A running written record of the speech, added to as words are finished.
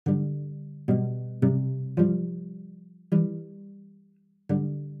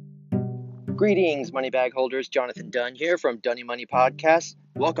Greetings, money bag holders. Jonathan Dunn here from Dunny Money Podcast.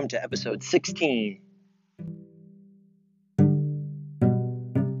 Welcome to episode 16.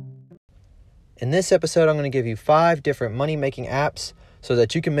 In this episode, I'm going to give you 5 different money-making apps so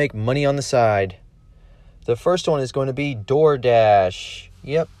that you can make money on the side. The first one is going to be DoorDash.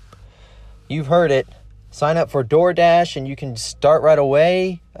 Yep, you've heard it. Sign up for DoorDash and you can start right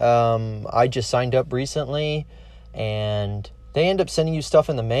away. I just signed up recently and they end up sending you stuff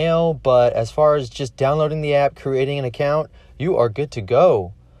in the mail, but as far as just downloading the app, creating an account, you are good to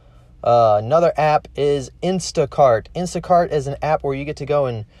go. Another app is Instacart. Instacart is an app where you get to go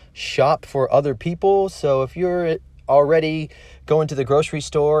and shop for other people. So if you're already going to the grocery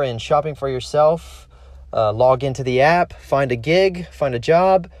store and shopping for yourself, log into the app, find a gig, find a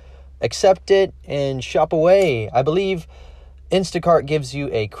job, accept it, and shop away. I believe Instacart gives you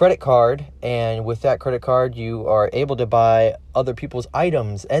a credit card, and with that credit card, you are able to buy other people's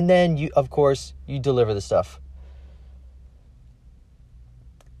items, and then you deliver the stuff.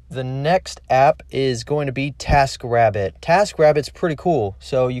 The next app is going to be TaskRabbit. TaskRabbit's pretty cool.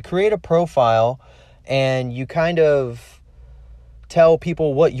 So you create a profile, and you kind of tell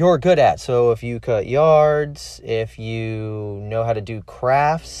people what you're good at. So if you cut yards, if you know how to do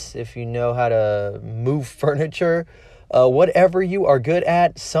crafts, if you know how to move furniture, whatever you are good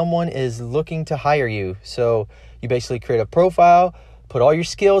at, someone is looking to hire you. So you basically create a profile, put all your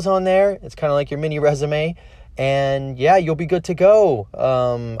skills on there. It's kind of like your mini resume. And yeah, you'll be good to go.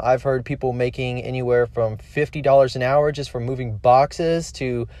 I've heard people making anywhere from $50 an hour just for moving boxes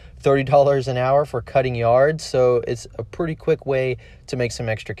to $30 an hour for cutting yards. So it's a pretty quick way to make some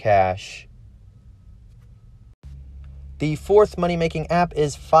extra cash. The fourth money-making app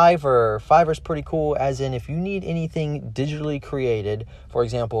is Fiverr. Fiverr's pretty cool, as in if you need anything digitally created, for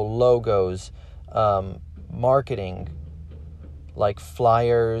example, logos, marketing, like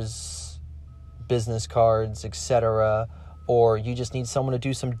flyers, business cards, etc., or you just need someone to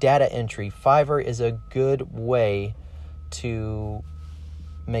do some data entry, Fiverr is a good way to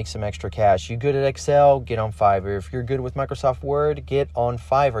make some extra cash. You good at Excel? Get on Fiverr. If you're good with Microsoft Word, get on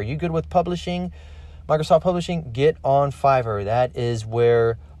Fiverr. You good with publishing? Microsoft Publishing, get on Fiverr. That is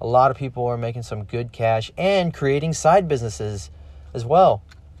where a lot of people are making some good cash and creating side businesses as well.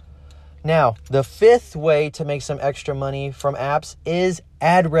 Now, the fifth way to make some extra money from apps is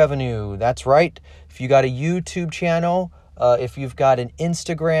ad revenue. That's right. If you got a YouTube channel, if you've got an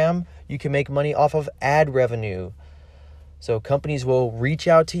Instagram, you can make money off of ad revenue. So companies will reach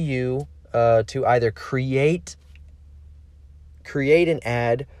out to you to either create an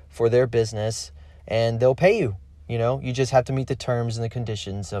ad for their business, and they'll pay you. You know, you just have to meet the terms and the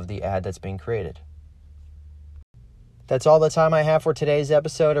conditions of the ad that's being created. That's all the time I have for today's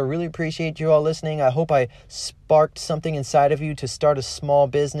episode. I really appreciate you all listening. I hope I sparked something inside of you to start a small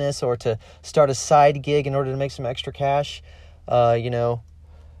business or to start a side gig in order to make some extra cash.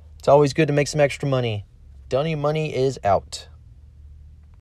 It's always good to make some extra money. Dunny Money is out.